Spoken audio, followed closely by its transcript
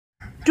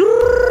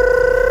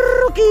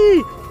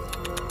Ki.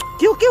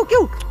 Kiu kiu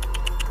kiu.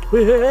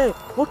 Hehehe,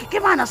 oke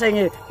kemana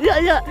sayangnya?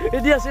 Ya,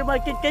 dia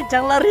semakin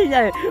kencang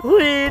larinya.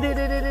 Wih,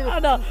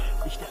 ada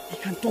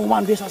ikan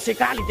toman besar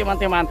sekali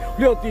teman-teman.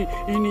 Lihat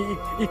ini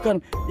ikan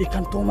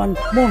toman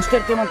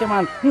monster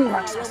teman-teman.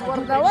 Raksasa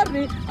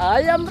warna-warni,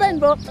 ayam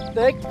rainbow.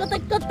 Tek.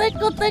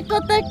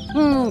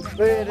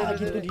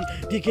 Gitu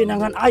di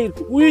genangan air.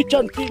 Wih,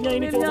 cantiknya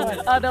ini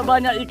teman. Ada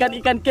banyak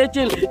ikan-ikan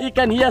kecil,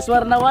 ikan hias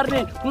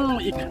warna-warni.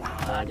 Ikan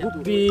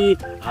gupi,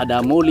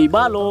 ada moli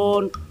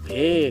balon.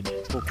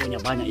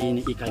 Pokoknya banyak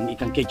ini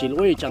ikan kecil.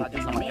 Wih,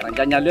 cantik sama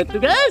ranjanya. Lihat tuh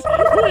guys.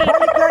 Wih,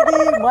 balik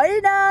lagi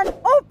mainan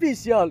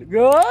official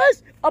guys.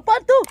 Apa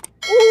tuh?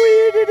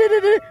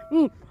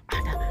 Wih,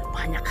 ada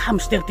banyak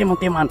hamster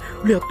teman-teman.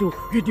 Lihat tuh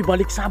di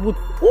balik sabut.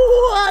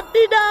 Wah,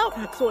 tidak.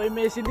 So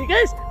amazing nih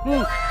guys.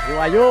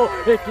 Ayo,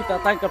 kita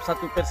tangkap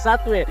satu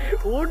persatu.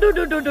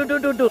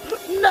 Duh.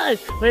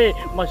 Nice.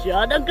 Masih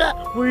ada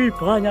nggak? Wih,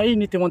 banyak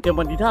ini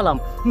teman-teman di dalam.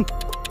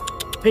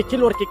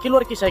 Keluar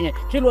ki sayangnya,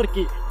 keluar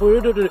ki.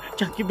 Waduh,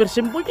 cangki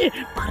bersembunyi,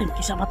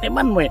 paringki sama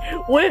temanmu.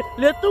 Wih,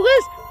 lihat tuh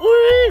guys.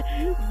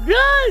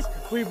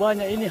 Wih,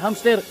 banyak ini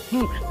hamster.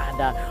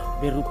 Ada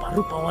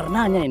berupa-rupa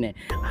warnanya ini.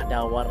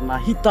 Ada warna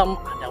hitam,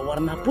 ada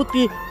warna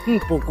putih.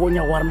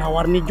 Pokoknya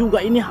warna-warni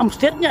juga ini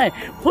hamsternya.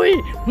 Wih,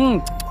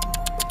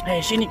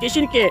 sini ke.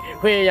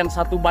 Wih, yang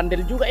satu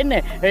bandel juga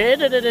ini.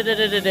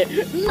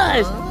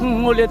 Nice.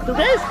 Mau lihat tuh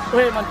guys.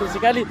 Wih, mantul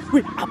sekali.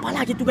 Wih, apa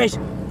lagi tuh guys?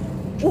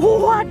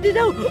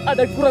 Wadidaw,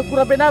 ada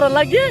kura-kura benaran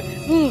lagi.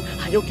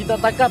 Ayo kita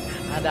tangkap.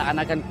 Ada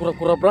anakan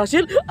kura-kura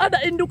Brasil, ada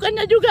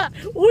indukannya juga.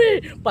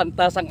 Wih,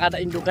 pantasan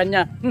ada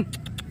indukannya.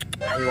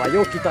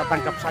 Ayo kita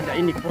tangkap saja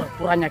ini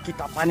kura-kuranya.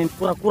 Kita panen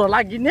kura-kura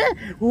lagi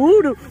nih.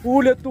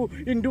 Lihat tuh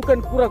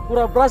indukan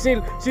kura-kura Brasil,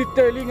 si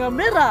telinga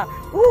merah.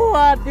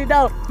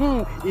 Wadidaw,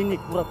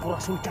 ini kura-kura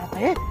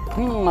sulcata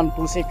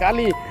mantul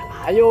sekali.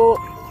 Ayo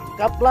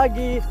tangkap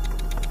lagi.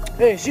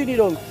 Sini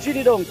dong,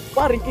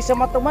 paringki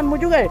sama temanmu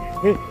juga.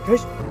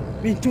 Guys,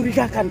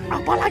 mencurigakan.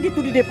 Apalagi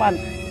tuh di depan?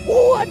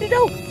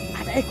 Wadidaw,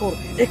 ada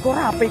ekor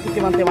apa itu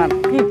teman-teman?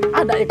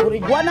 Ada ekor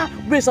iguana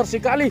besar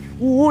sekali.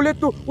 Lihat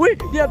tuh, wih,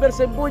 dia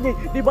bersembunyi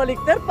di balik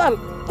terpal.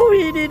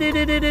 Wih,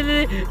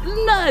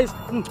 nice.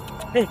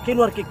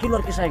 Keluar ki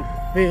sayang.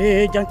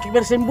 Jangan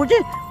bersembunyi.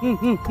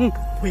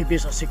 Wih,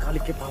 besar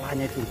sekali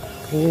kepalanya itu.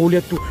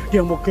 Lihat tuh, dia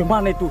mau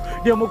kemana itu?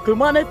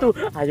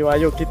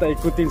 Ayo kita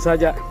ikutin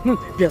saja.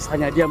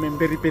 Biasanya dia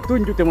memberi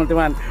petunjuk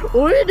teman-teman.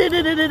 Wih,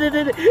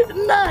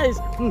 nice.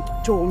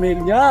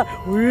 Comelnya,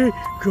 wih,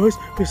 guys,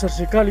 besar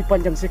sekali,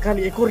 panjang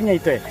sekali ekornya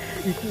itu.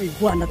 Itu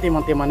iguana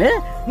teman-teman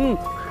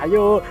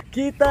Ayo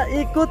kita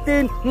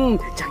ikutin.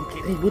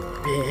 Cangkir ribut.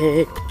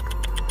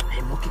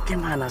 Mau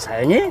kemana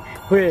sayangnya?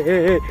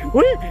 Wih,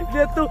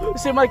 lihat tuh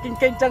semakin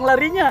kencang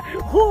larinya.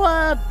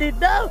 Wah,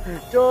 tidak,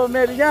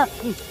 comelnya.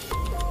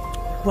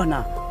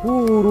 Mana?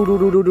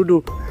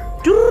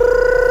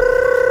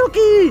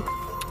 Curuki.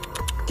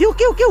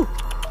 Kiu.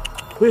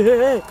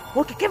 Wih,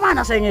 mau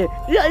kemana sayangnya?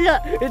 Ya,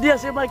 dia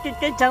semakin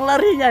kencang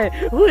larinya.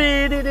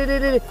 Wih,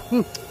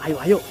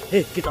 ayo,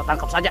 kita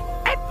tangkap saja.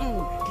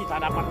 Kita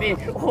dapat nih.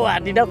 Wah,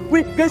 tidak.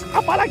 Wih, guys,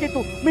 apalagi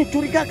tuh?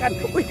 Mencurigakan.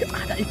 Wih,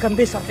 ada ikan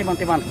besar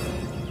teman-teman.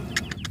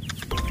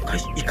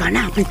 Guys, ikan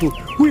apa itu?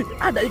 Wih,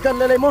 ada ikan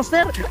lele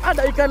monster,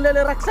 ada ikan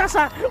lele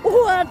raksasa.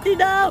 Wah,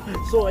 tidak.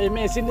 So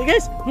amazing nih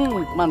guys.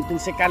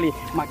 Mantul sekali.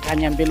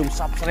 Makanya yang belum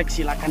subscribe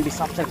silahkan di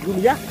subscribe dulu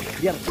ya,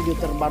 biar video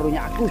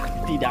terbarunya aku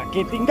tidak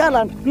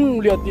ketinggalan.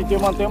 Lihat nih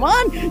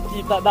teman-teman,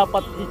 kita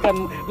dapat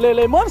ikan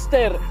lele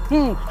monster.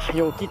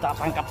 Ayo kita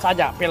tangkap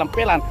saja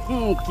pelan-pelan.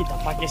 Kita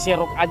pakai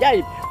serok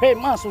ajaib.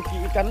 Masuki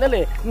ikan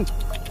lele.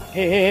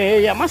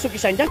 Ya masuk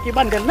kisah jaki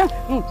bandel nah.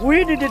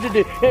 Wih,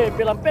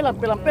 pelan-pelan.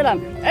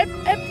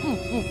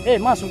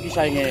 Masuk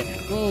kisahnya.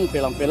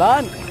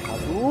 Pelan-pelan.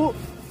 1,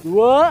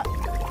 2,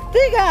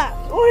 3.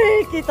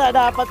 Wih, kita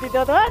dapat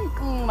itu teman.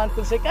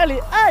 Mantul sekali.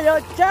 Ayo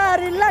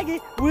cari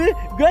lagi. Wih,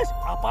 guys,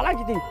 apa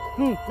lagi nih?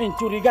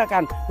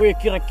 Mencurigakan. Wih,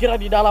 kira-kira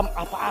di dalam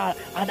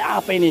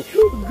ada apa ini?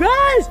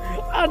 Guys,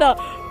 ada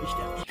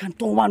ikan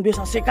toman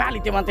besar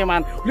sekali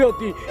teman-teman. Lihat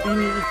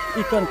ini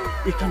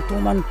ikan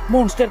toman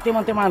monster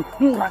teman-teman.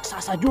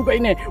 Raksasa juga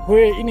ini.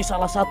 Wih, ini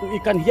salah satu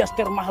ikan hias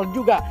termahal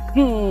juga.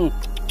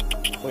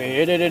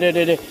 Wih,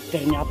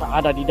 ternyata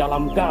ada di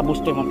dalam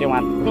gabus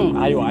teman-teman.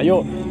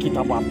 Ayo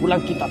kita bawa pulang,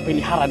 kita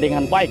pelihara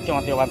dengan baik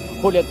teman-teman.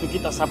 Lihat tuh,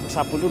 kita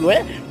sapu-sapu dulu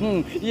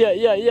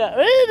Iya.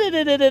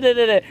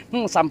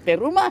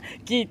 Sampai rumah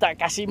kita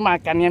kasih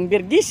makan yang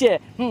bergizi.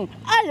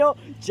 Ayo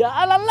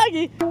jalan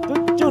lagi.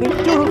 Curug.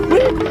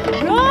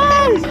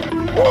 Guys,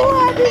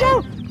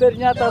 wadidaw,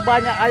 ternyata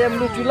banyak ayam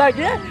lucu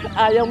lagi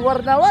Ayam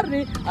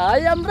warna-warni,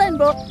 ayam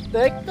rainbow.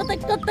 Tek.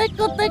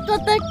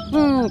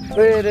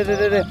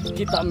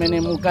 Kita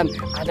menemukan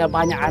ada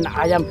banyak anak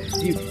ayam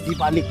di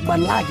balik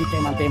ban lagi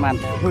teman-teman.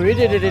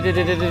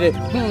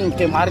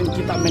 Kemarin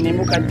kita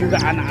menemukan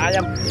juga anak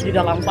ayam di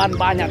dalam ban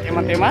banyak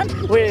teman-teman.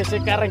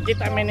 Sekarang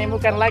kita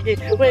menemukan lagi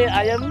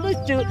ayam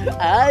lucu,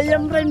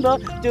 ayam rainbow.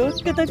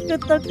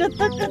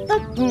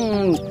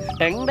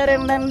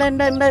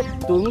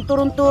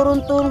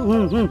 Turun.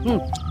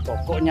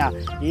 Pokoknya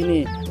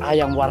ini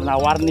ayam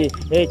warna-warni,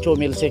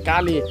 comel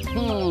sekali,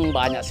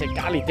 banyak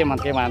sekali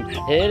teman-teman.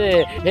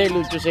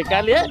 Lucu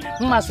sekali ya,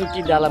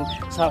 masuki dalam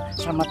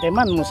sama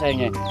temanmu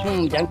sayangnya.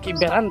 Jangan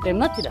berantem,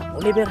 nah tidak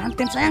boleh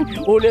berantem sayang.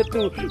 Boleh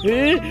tuh,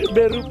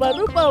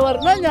 berupa-rupa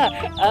warnanya.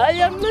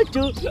 Ayam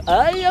lucu,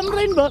 ayam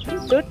rainbow.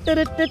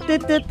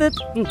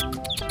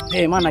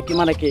 Mana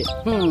ki?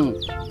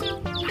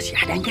 Masih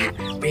ada enggak?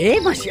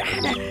 Masih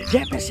ada.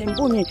 Dia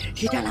bersembunyi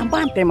di dalam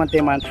ban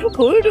teman-teman.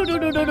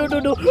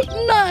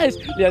 Nice.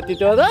 Lihat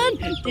itu kan?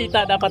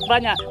 Kita dapat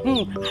banyak.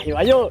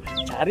 Ayo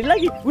cari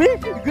lagi. Wih,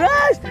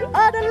 guys,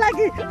 ada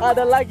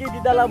lagi di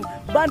dalam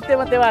ban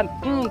teman-teman.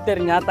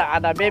 Ternyata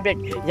ada bebek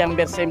yang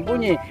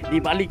bersembunyi di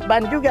balik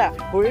ban juga.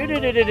 Wait,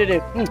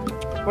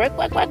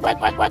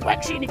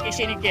 sini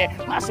ke,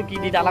 masuki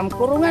di dalam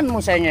kurunganmu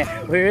sayangnya.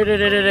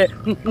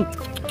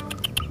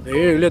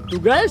 Lihat tuh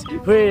guys,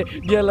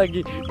 dia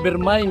lagi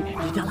bermain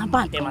di dalam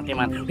ban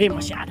teman-teman.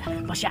 Masih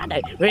ada.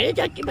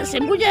 Jadi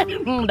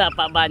bersembunyi.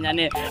 Dapat banyak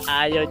nih.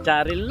 Ayo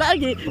cari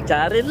lagi,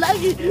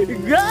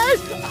 guys.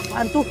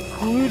 Apaan tuh?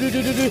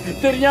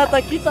 Ternyata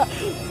kita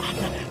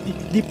ada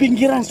di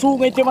pinggiran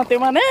sungai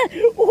teman-teman.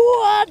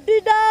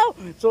 Wadidaw,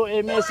 so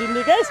amazing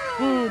nih guys.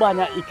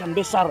 Banyak ikan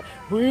besar.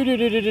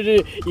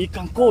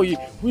 Ikan koi.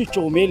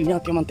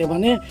 Comelnya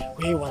teman-teman.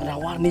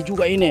 Warna-warni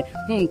juga ini.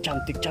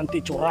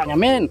 Cantik-cantik coraknya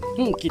men.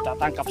 Kita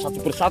tangkap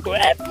satu persatu.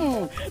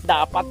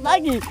 Dapat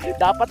lagi.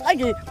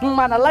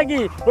 Mana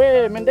lagi?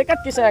 Mendekat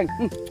ke sayang.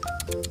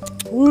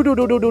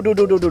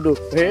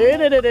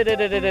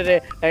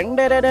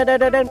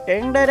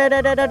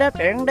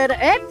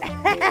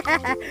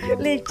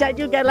 Lincah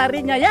juga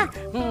larinya ya.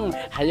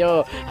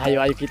 Ayo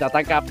kita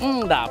tangkap.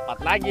 Dapat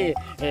lagi.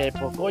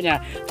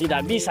 Pokoknya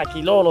tidak bisa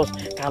lolos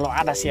kalau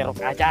ada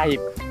serok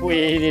ajaib.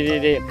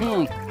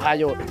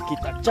 Ayo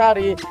kita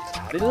cari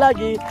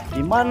lagi di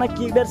mana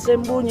ki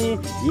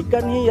bersembunyi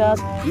ikan hias,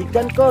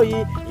 ikan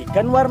koi,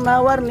 ikan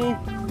warna-warni.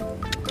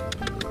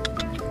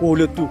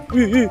 Lihat tuh,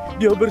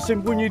 dia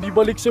bersembunyi di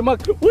balik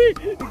semak.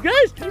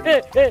 Guys,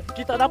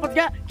 kita dapat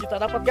gak?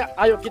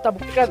 Ayo kita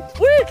buktikan.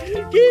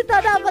 Kita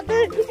dapat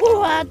nih.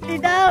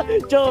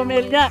 Tidak,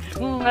 comelnya.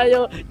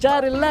 Ayo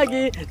cari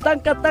lagi,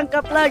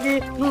 tangkap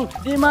lagi.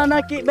 Di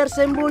mana ki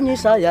bersembunyi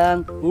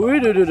sayang?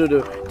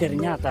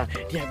 Ternyata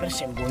dia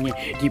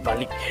bersembunyi di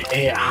balik.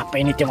 Apa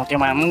ini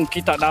teman-teman?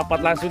 Kita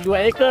dapat langsung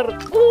 2 ekor.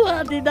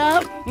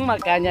 Tidak.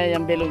 Makanya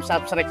yang belum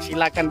subscribe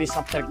silakan di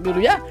subscribe dulu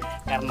ya,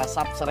 karena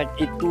subscribe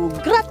itu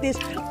gratis.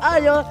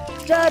 Ayo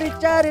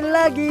cari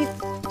lagi,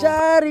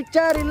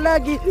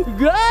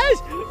 guys.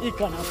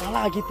 Ikan apa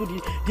lagi tuh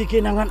di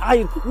genangan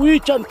air?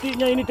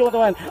 Cantiknya ini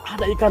teman-teman.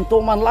 Ada ikan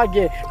toman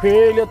lagi.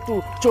 Lihat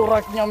tuh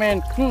coraknya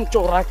men.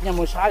 Coraknya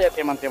mau saya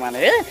teman-teman.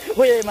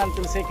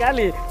 Mantul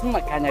sekali.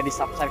 Makanya di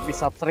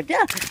subscribe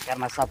ya,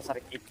 karena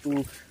subscribe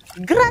itu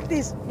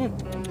gratis.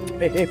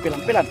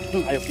 Pelan-pelan.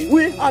 Ayo.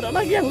 Ada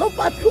lagi yang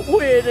lompat.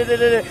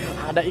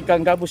 Ada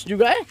ikan gabus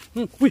juga.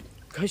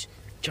 Guys,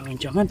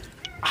 jangan-jangan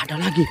ada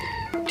lagi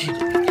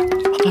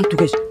apaan tuh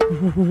guys?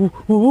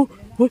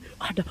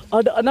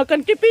 Ada anakan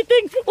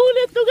kepiting.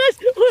 Lihat tuh guys.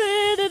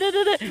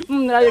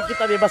 Ayo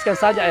kita bebaskan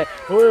saja.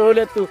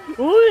 Lihat tuh.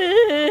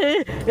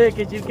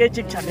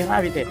 Kecil-kecil cabai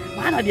rawit.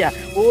 Mana dia?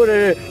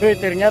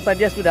 Ternyata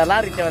dia sudah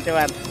lari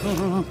teman-teman.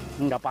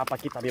 Enggak apa-apa,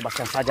 kita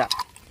bebaskan saja.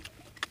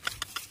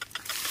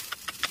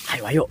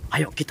 Ayo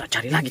kita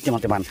cari lagi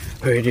teman-teman.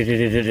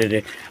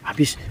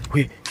 Habis.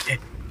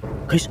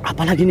 Guys,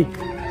 apa lagi nih?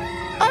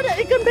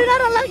 Ada ikan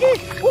benaran lagi.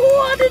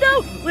 Wadidaw.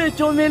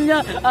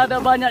 Comelnya ada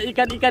banyak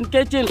ikan-ikan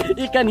kecil,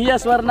 ikan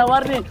hias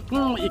warna-warni.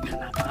 Ikan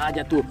apa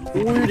aja tuh?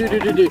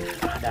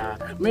 Ada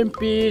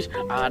Memphis,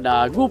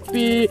 ada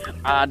gupi,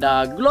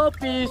 ada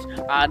Glofish,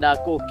 ada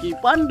koki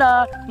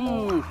panda.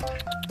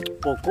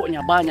 Pokoknya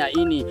banyak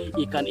ini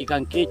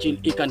ikan-ikan kecil,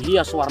 ikan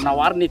hias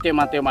warna-warni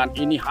teman-teman.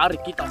 Ini hari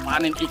kita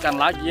panen ikan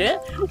lagi ya.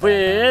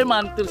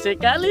 Mantul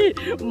sekali,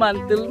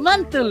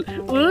 mantul.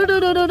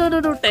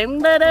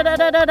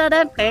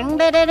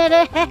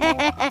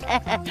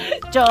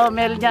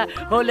 Comelnya,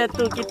 lihat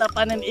tuh kita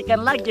panen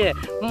ikan lagi.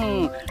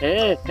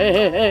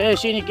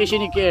 Sini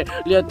ke.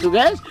 Lihat tuh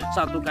guys,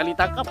 satu kali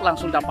tangkap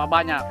langsung dapat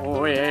banyak.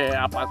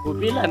 Apa aku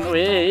bilang?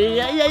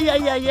 Iya.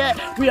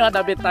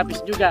 Ada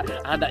betapis juga,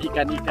 ada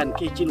ikan-ikan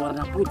kecil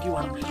warna putih,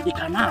 warna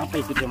ikan apa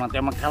itu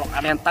teman-teman? Kalau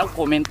ada yang tahu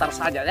komentar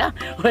saja ya.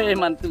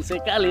 Mantul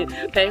sekali.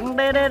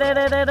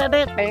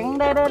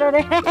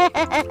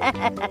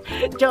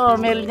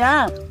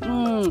 Comelnya.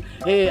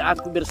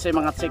 Aku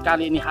bersemangat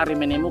sekali ini hari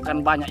menemukan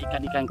banyak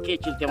ikan-ikan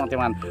kecil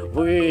teman-teman.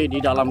 Di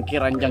dalam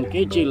keranjang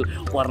kecil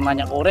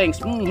warnanya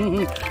orange.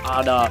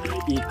 Ada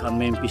ikan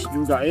Memphis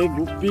juga,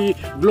 gupi,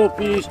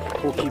 Glofish,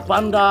 koki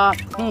panda.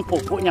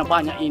 Pokoknya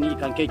banyak ini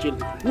ikan kecil.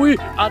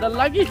 Ada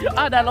lagi,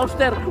 ada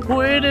lobster.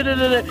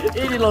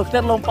 Ini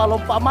lobster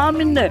lompat-lompat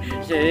mamin deh.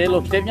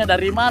 Lobsternya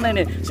dari mana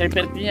nih?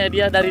 Sepertinya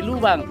dia dari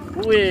lubang.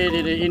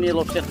 Ini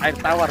lobster air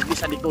tawar,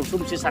 bisa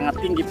dikonsumsi, sangat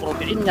tinggi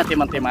proteinnya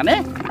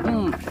teman-teman.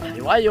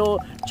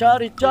 Ayo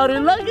cari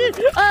lagi.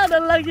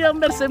 Ada lagi yang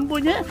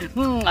bersembunyi.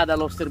 Ada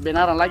lobster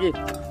benaran lagi.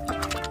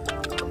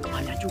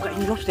 Banyak juga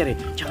ini lobster ya.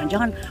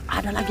 Jangan-jangan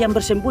ada lagi yang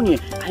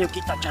bersembunyi. Ayo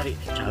kita cari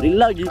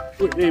lagi.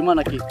 Mana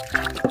Ki?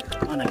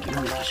 Mana Ki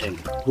sayang?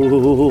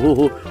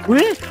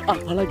 Wih,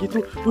 apa lagi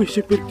tuh? Wih,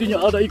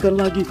 sepertinya ada ikan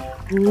lagi.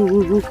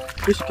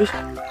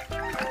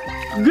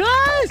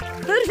 Guys,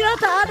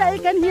 ternyata ada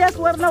ikan hias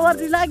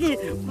warna-warni lagi.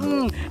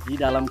 Di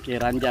dalam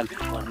keranjang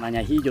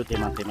warnanya hijau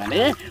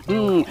teman-teman.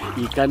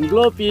 Ikan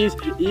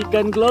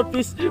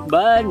glofis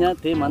banyak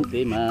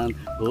teman-teman.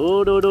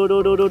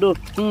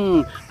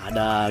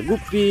 Ada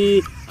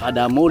gupi,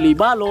 ada moli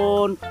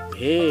balon.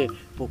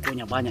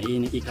 Pokoknya banyak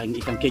ini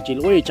ikan kecil.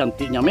 Woi,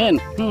 cantiknya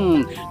men.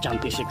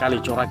 Cantik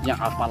sekali coraknya,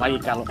 apalagi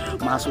kalau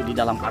masuk di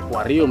dalam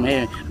akuarium.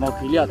 Mau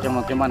lihat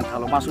teman-teman,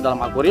 kalau masuk dalam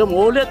akuarium,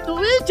 lihat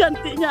tuh,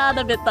 cantiknya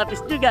ada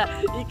betapis juga,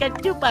 ikan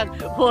cupang.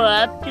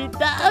 Wah,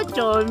 tidak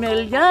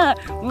comelnya.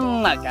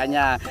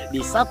 Makanya di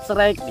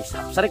subscribe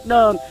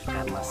dong,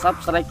 karena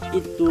subscribe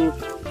itu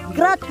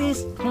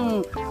gratis.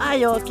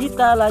 Ayo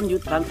kita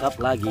lanjut tangkap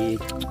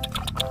lagi.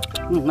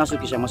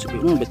 Masuki saya masuki.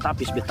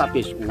 Betapis.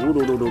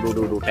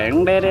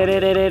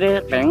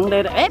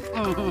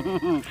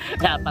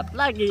 Dapat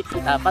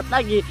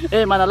lagi.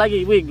 Mana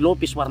lagi? Wih,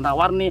 glofis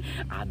warna-warni.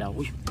 Ada.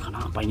 Wih,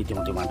 kenapa ini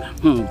teman-teman?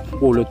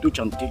 Lihat tuh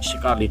cantik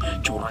sekali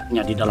coraknya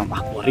di dalam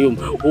akuarium.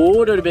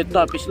 Dari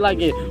betapis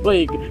lagi.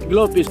 Wih,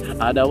 glofis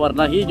ada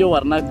warna hijau,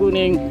 warna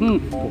kuning.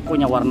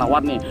 Pokoknya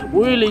warna-warni.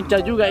 Wih, lincah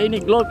juga ini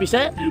glofis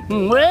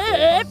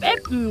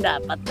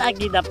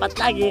dapat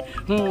lagi.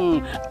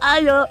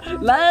 Ayo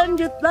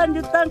lanjut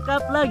tangkap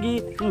lagi.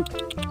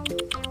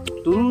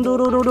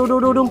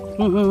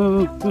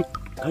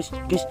 Guys,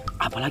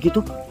 apa lagi tuh?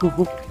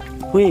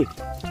 Wih,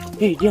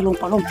 dia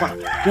lompat,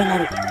 dia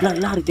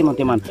lari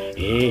teman-teman.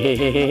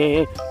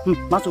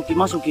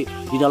 Masuki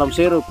di dalam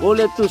seruk.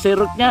 Lihat tuh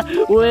seruknya.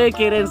 Wih,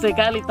 keren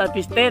sekali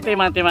tapi stay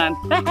teman-teman.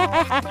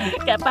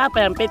 Gak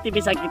apa-apa, yang penting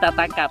bisa kita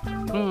tangkap.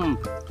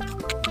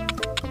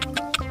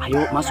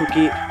 Ayo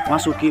masuki.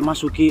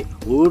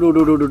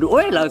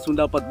 Wih, langsung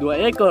dapat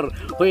 2 ekor.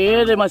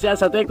 Wih, masih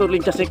ada 1 ekor,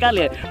 lincah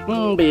sekali ya.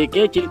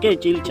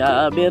 Kecil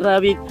cabai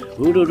rawit.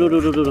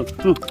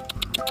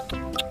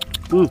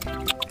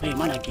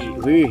 Mana Ki?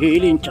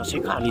 Wih, lincah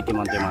sekali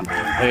teman-teman.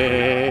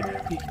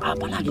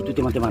 Apa lagi tuh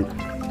teman-teman?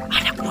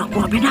 Ada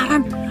kura-kura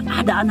beneran,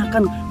 ada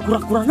anakan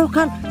kura-kura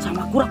lokal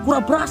sama kura-kura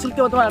Brasil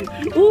teman-teman.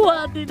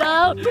 Wah,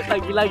 tidak,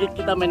 lagi-lagi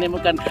kita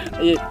menemukan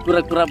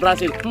kura-kura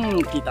Brasil.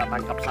 Kita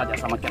tangkap saja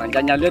sama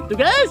keranjangnya. Lihat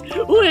tuh guys,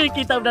 wih,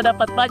 kita udah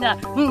dapat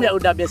banyak. Ya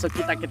udah, besok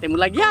kita ketemu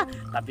lagi ya,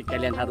 tapi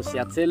kalian harus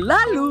sehat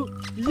selalu.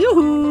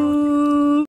 Yuhu.